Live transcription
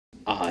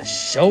are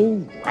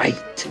so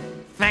right.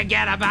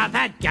 Forget about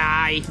that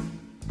guy.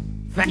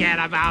 Forget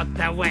about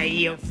the way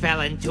you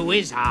fell into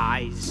his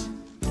eyes.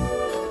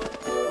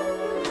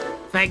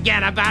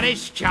 Forget about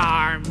his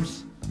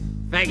charms.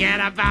 Forget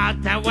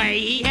about the way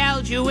he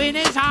held you in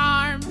his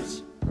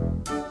arms.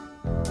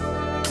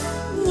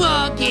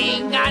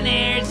 Walking on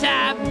air's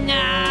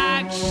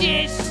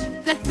obnoxious.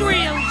 The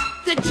thrills,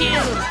 the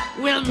chills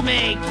will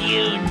make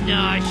you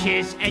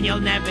nauseous, and you'll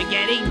never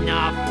get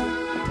enough.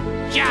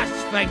 Just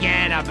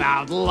forget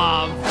about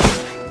love.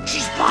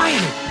 She's buying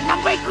it.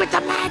 Now break with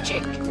the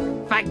magic.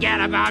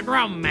 Forget about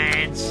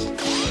romance.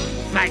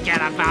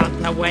 Forget about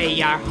the way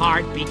your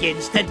heart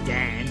begins to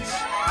dance.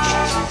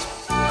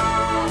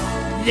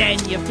 Then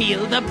you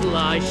feel the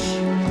blush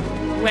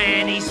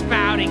when he's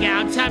spouting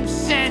out some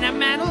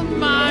sentimental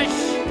mush.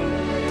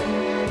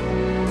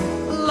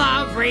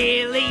 Love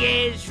really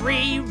is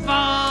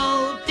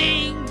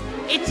revolting.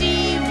 It's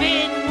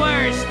even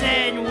worse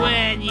than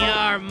when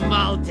you're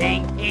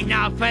moulting.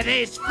 Enough of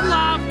this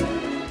fluff.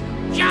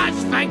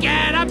 Just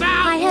forget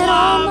about I had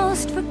love.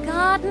 almost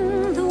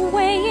forgotten the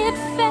way it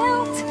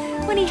felt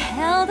when he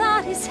held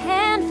out his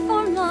hand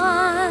for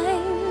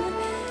mine.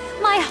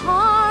 My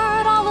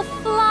heart all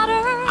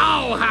a-flutter.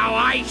 Oh, how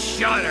I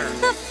shudder.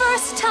 The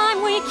first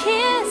time we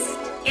kissed.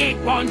 It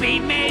won't be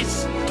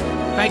missed.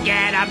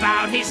 Forget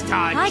about his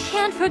touch. I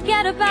can't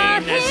forget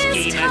about his touch. In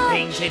the scheme of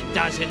things, it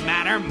doesn't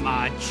matter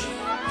much.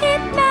 It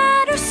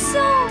matters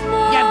so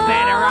much. You're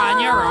better on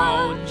your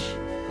own.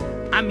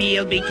 A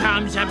meal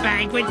becomes a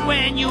banquet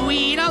when you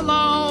eat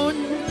alone.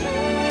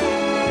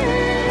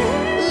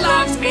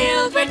 Love's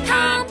filled with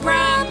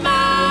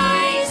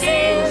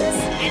compromises.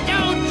 And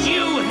don't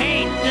you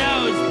hate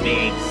those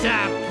big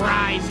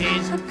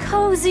surprises? A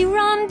cozy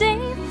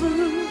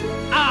rendezvous.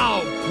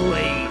 Oh,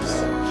 please.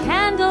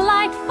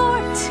 Candlelight for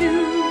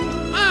two.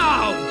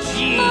 Oh,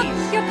 jeez. Look,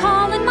 you're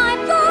calling my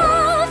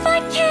bluff. I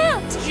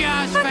can't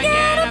Just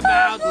forget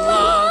about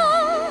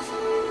love.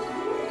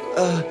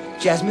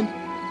 Jasmine,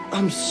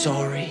 I'm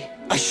sorry.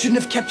 I shouldn't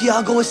have kept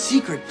IAGO a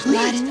secret. Please,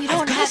 Aladdin, you don't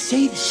I've got to have-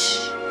 say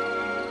this.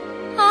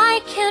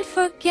 I can't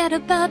forget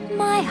about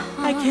my heart.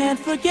 I can't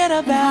forget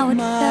and how about it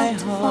my felt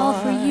to fall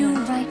for heart. you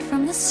right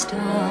from the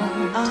start.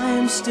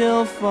 I'm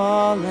still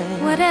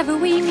falling. Whatever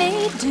we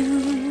may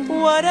do,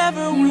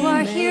 Whatever we you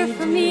are may here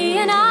for do, me,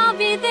 and I'll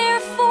be there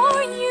for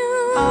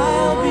you.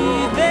 I'll be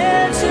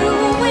there To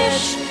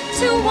wish,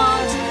 to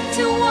want,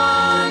 to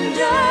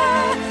wander,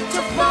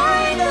 to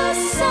find the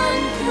sun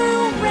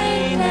through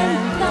rain and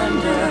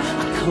thunder.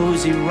 a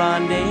cozy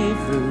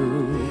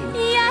rendezvous.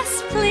 Yes,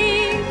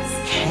 please.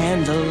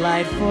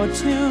 Candlelight for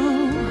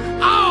two.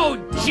 Oh,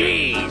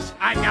 jeez.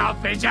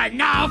 Enough is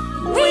enough.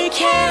 We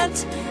can't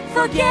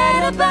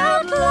forget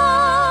about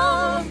love.